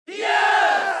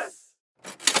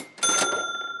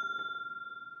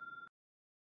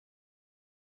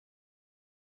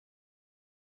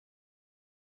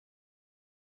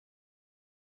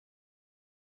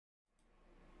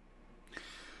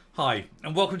Hi,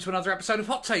 and welcome to another episode of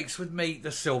Hot Takes with me, the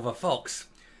Silver Fox.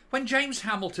 When James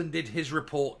Hamilton did his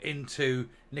report into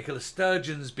Nicola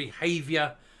Sturgeon's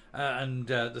behaviour and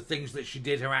the things that she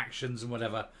did, her actions and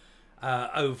whatever,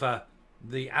 over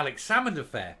the Alex Salmond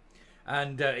affair,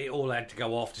 and it all had to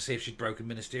go off to see if she'd broken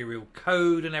ministerial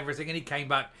code and everything, and he came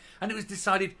back and it was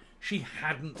decided she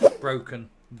hadn't broken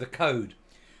the code.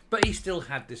 But he still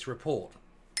had this report.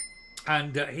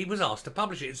 And he was asked to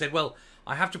publish it and said, well,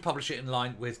 I have to publish it in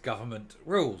line with government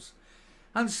rules.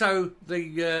 And so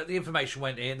the information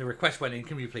went in, the request went in,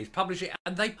 can you please publish it?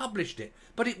 And they published it.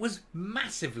 But it was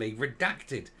massively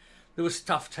redacted. There was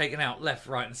stuff taken out left,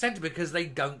 right and centre because they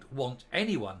don't want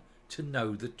anyone to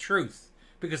know the truth.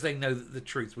 Because they know that the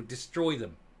truth would destroy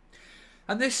them.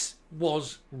 And this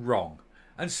was wrong.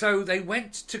 And so they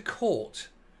went to court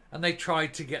and they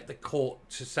tried to get the court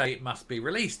to say it must be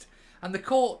released. And the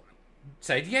court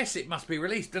said, yes, it must be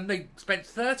released. And they spent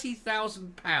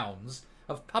 £30,000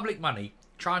 of public money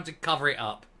trying to cover it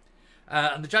up.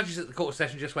 And the judges at the court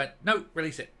session just went, no,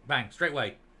 release it. Bang, straight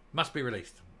away. Must be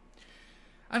released.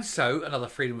 And so another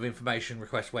Freedom of Information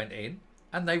request went in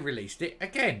and they released it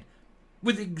again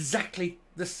with exactly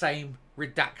the same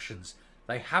redactions.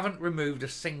 They haven't removed a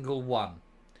single one.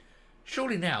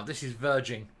 Surely now this is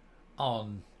verging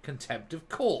on contempt of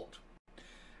court.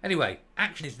 Anyway,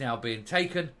 action is now being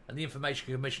taken and the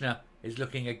Information Commissioner is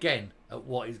looking again at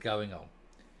what is going on.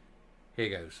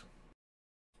 Here goes.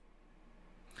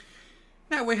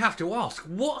 Now we have to ask,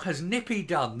 what has Nippy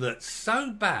done that's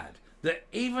so bad that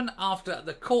even after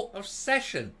the Court of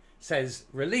Session says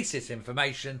release this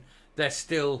information, they're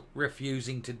still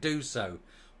refusing to do so?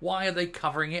 Why are they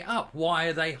covering it up? Why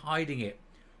are they hiding it?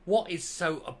 What is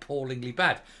so appallingly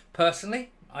bad?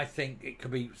 Personally, I think it could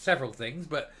be several things,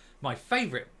 but my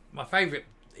favourite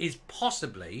is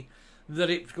possibly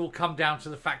that it will come down to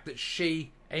the fact that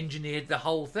she engineered the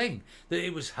whole thing. That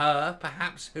it was her,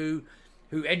 perhaps, who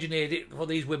engineered it for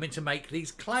these women to make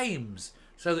these claims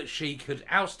so that she could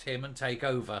oust him and take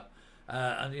over.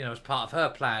 And, you know, as part of her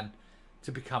plan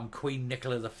to become Queen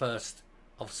Nicola I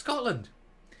of Scotland.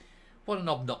 What an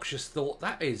obnoxious thought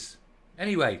that is.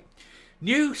 Anyway,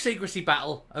 new secrecy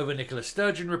battle over Nicola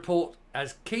Sturgeon report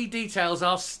as key details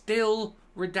are still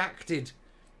redacted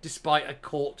despite a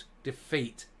court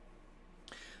defeat.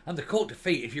 And the court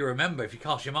defeat, if you remember, if you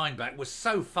cast your mind back, was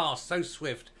so fast, so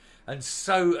swift and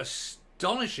so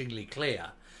astonishingly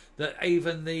clear that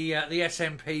even the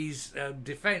SNP's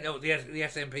defense, the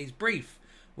SNP's brief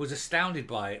was astounded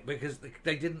by it because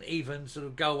they didn't even sort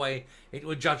of go away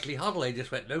into a judgely huddle. They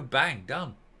just went, no, bang,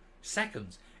 done.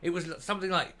 Seconds. It was something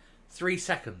like 3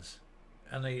 seconds.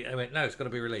 And they went, no, it's got to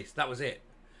be released. That was it.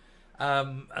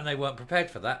 And they weren't prepared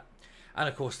for that. And,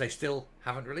 of course, they still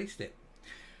haven't released it.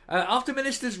 After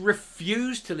ministers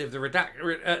refused to lift the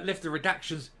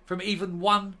redactions from even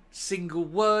one single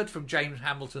word from James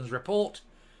Hamilton's report,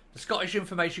 the Scottish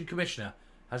Information Commissioner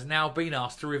has now been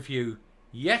asked to review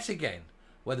yet again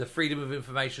whether freedom of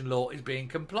information law is being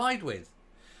complied with.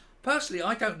 Personally,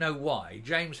 I don't know why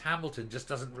James Hamilton just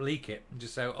doesn't leak it and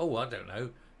just say, oh, I don't know,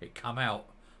 it come out,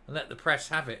 and let the press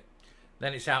have it.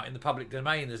 Then it's out in the public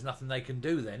domain. There's nothing they can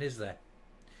do then, is there?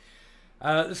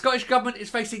 The Scottish Government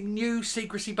is facing new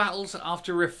secrecy battles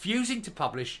after refusing to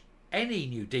publish any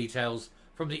new details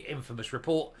from the infamous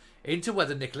report into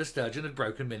whether Nicola Sturgeon had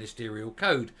broken ministerial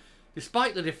code,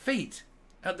 despite the defeat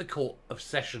at the Court of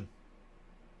Session.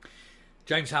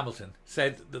 James Hamilton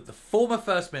said that the former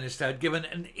First Minister had given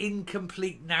an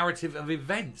incomplete narrative of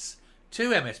events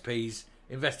to MSPs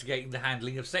investigating the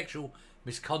handling of sexual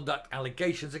misconduct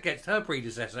allegations against her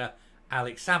predecessor,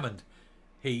 Alex Salmond.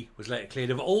 He was later cleared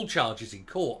of all charges in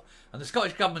court, and the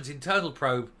Scottish Government's internal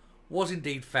probe was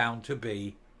indeed found to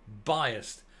be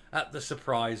biased, at the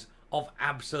surprise of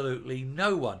absolutely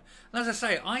no one. And as I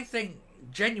say, I think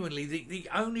genuinely the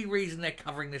only reason they're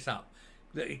covering this up,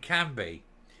 that it can be,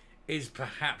 is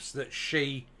perhaps that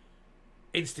she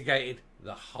instigated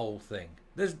the whole thing.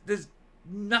 There's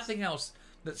nothing else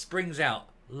that springs out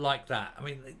like that. I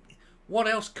mean, what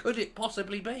else could it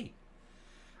possibly be?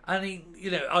 I mean,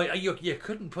 you know, you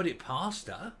couldn't put it past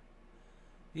her.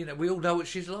 You know, we all know what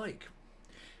she's like.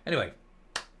 Anyway,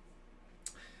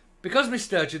 because Miss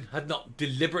Sturgeon had not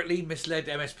deliberately misled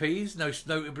MSPs, most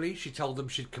notably, she told them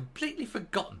she'd completely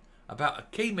forgotten about a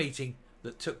key meeting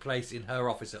that took place in her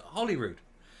office at Holyrood.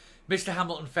 Mr.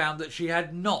 Hamilton found that she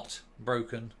had not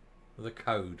broken the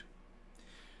code.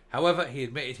 However, he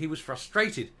admitted he was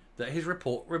frustrated that his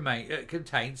report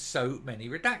contained so many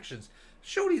redactions.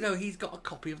 Surely, though, he's got a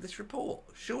copy of this report.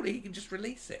 Surely he can just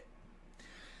release it.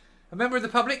 A member of the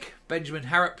public, Benjamin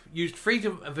Harrop, used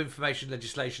freedom of information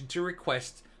legislation to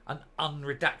request an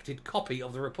unredacted copy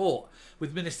of the report,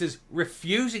 with ministers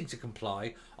refusing to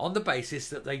comply on the basis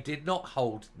that they did not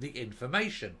hold the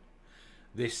information.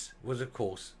 This was, of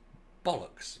course,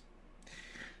 bollocks.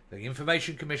 The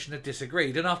Information Commissioner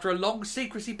disagreed, and after a long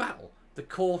secrecy battle,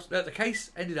 the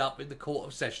case ended up in the Court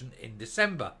of Session in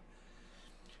December.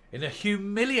 In a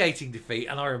humiliating defeat,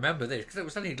 and I remember this because it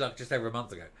was only like just over a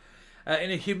month ago,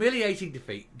 in a humiliating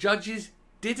defeat, judges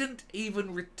didn't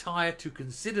even retire to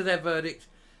consider their verdict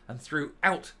and threw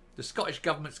out the Scottish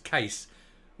Government's case,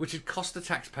 which had cost the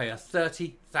taxpayer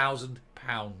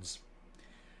 £30,000.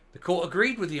 The court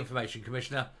agreed with the Information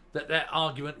Commissioner that their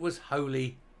argument was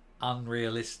wholly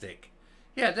unrealistic.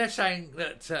 Yeah, they're saying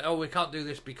that, we can't do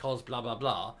this because blah, blah,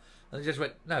 blah. And they just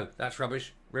went, no, that's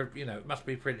rubbish. It must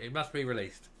be printed, it must be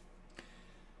released.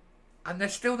 And they're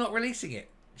still not releasing it.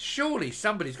 Surely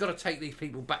somebody's got to take these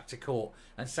people back to court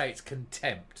and say it's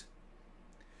contempt.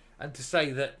 And to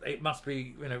say that it must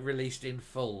be released in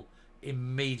full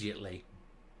immediately.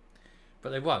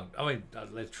 But they won't. I mean,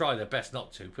 they'll try their best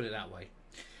not to, put it that way.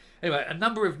 Anyway, a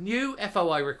number of new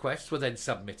FOI requests were then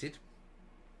submitted,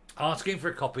 asking for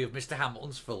a copy of Mr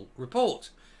Hamilton's full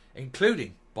report,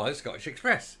 including by the Scottish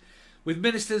Express, with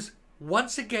ministers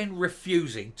once again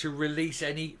refusing to release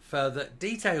any further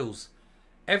details.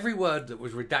 Every word that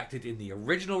was redacted in the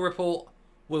original report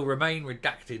will remain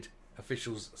redacted,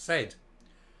 officials said.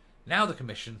 Now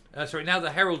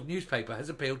the Herald newspaper has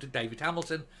appealed to David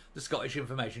Hamilton, the Scottish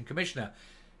Information Commissioner.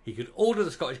 He could order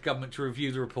the Scottish Government to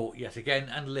review the report yet again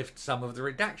and lift some of the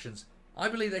redactions. I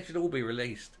believe they should all be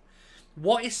released.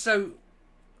 What is so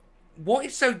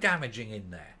damaging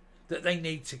in there that they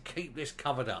need to keep this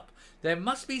covered up? There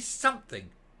must be something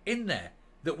in there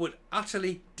that would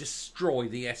utterly destroy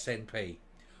the SNP.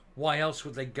 Why else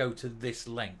would they go to this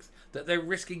length? That they're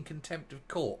risking contempt of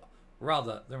court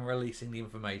rather than releasing the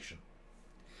information.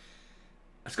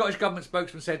 A Scottish Government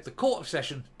spokesman said the Court of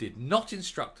Session did not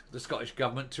instruct the Scottish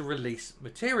Government to release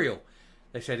material.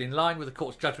 They said, in line with the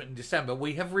court's judgment in December,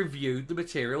 we have reviewed the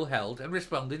material held and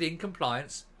responded in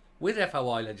compliance with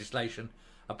FOI legislation,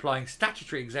 applying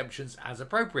statutory exemptions as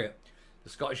appropriate. The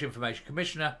Scottish Information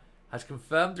Commissioner has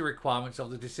confirmed the requirements of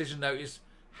the decision notice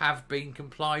have been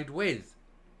complied with.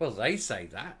 Well, they say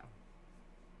that.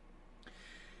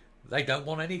 They don't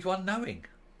want anyone knowing.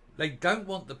 They don't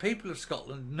want the people of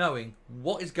Scotland knowing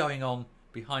what is going on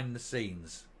behind the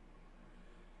scenes.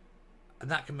 And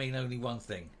that can mean only one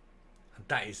thing. And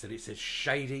that is that it's as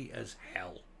shady as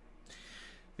hell.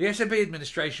 The SNP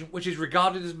administration, which is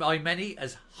regarded by many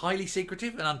as highly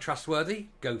secretive and untrustworthy,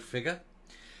 go figure,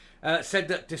 said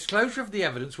that disclosure of the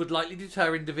evidence would likely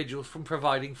deter individuals from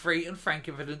providing free and frank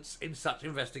evidence in such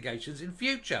investigations in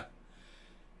future.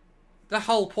 The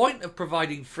whole point of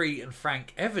providing free and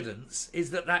frank evidence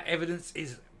is that that evidence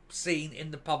is seen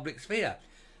in the public sphere.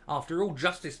 After all,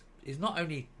 justice is not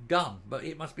only done, but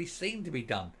it must be seen to be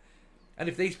done. And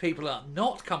if these people are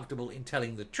not comfortable in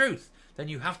telling the truth, then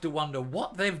you have to wonder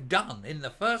what they've done in the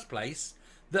first place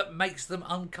that makes them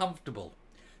uncomfortable.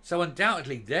 So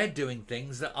undoubtedly they're doing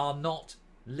things that are not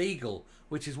legal,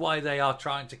 which is why they are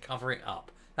trying to cover it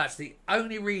up. That's the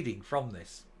only reading from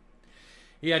this.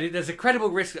 He added, there's a credible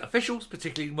risk that officials,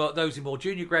 particularly those in more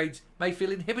junior grades, may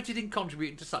feel inhibited in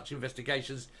contributing to such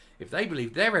investigations if they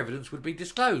believe their evidence would be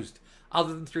disclosed,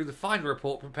 other than through the final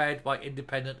report prepared by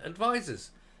independent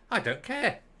advisers. I don't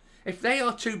care. If they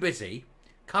are too busy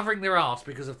covering their arse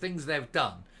because of things they've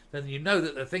done, then you know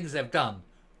that the things they've done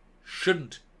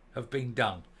shouldn't have been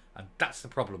done. And that's the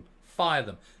problem. Fire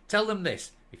them. Tell them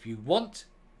this. If you want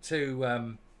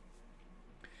to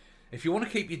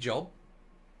keep your job,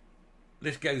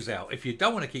 this goes out. If you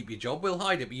don't want to keep your job, we'll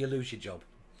hide it, but you lose your job.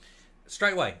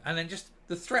 Straight away. And then just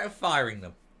the threat of firing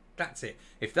them. That's it.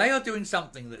 If they are doing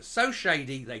something that's so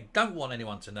shady they don't want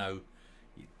anyone to know,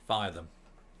 you fire them.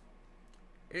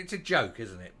 It's a joke,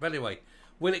 isn't it? But anyway,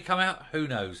 will it come out? Who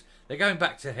knows? They're going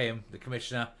back to him, the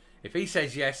Commissioner. If he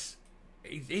says yes,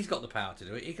 he's got the power to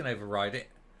do it. He can override it.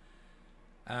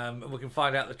 And we can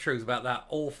find out the truth about that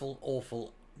awful,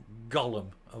 awful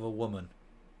golem of a woman.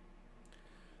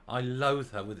 I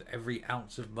loathe her with every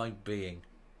ounce of my being.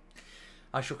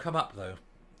 I shall come up, though,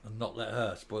 and not let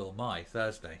her spoil my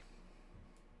Thursday.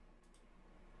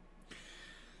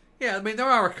 Yeah, I mean, there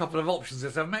are a couple of options,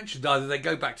 as I've mentioned. Either they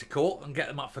go back to court and get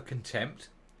them up for contempt.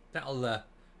 That'll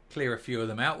clear a few of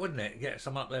them out, wouldn't it? Get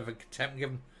someone up there for contempt and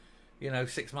give them,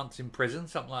 6 months in prison,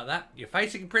 something like that. You're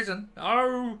facing prison.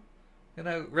 Oh!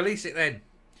 Release it then.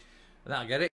 And that'll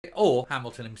get it. Or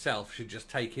Hamilton himself should just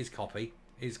take his copy,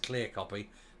 his clear copy,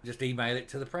 and just email it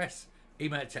to the press.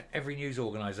 Email it to every news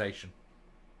organisation.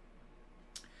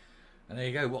 And there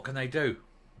you go. What can they do?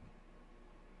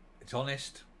 It's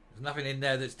honest. There's nothing in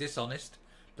there that's dishonest.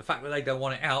 The fact that they don't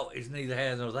want it out is neither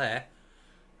here nor there.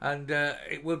 And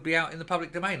it would be out in the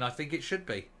public domain. I think it should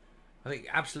be. I think it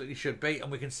absolutely should be.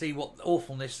 And we can see what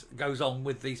awfulness goes on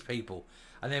with these people.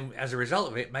 And then as a result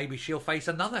of it, maybe she'll face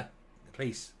another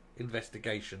police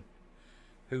investigation.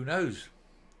 Who knows?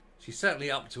 She's certainly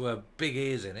up to her big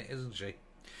ears in it, isn't she?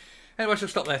 Anyway, I shall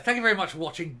stop there. Thank you very much for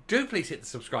watching. Do please hit the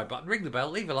subscribe button, ring the bell,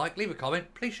 leave a like, leave a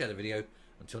comment. Please share the video.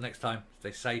 Until next time,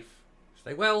 stay safe,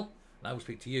 stay well, and I will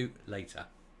speak to you later.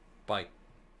 Bye.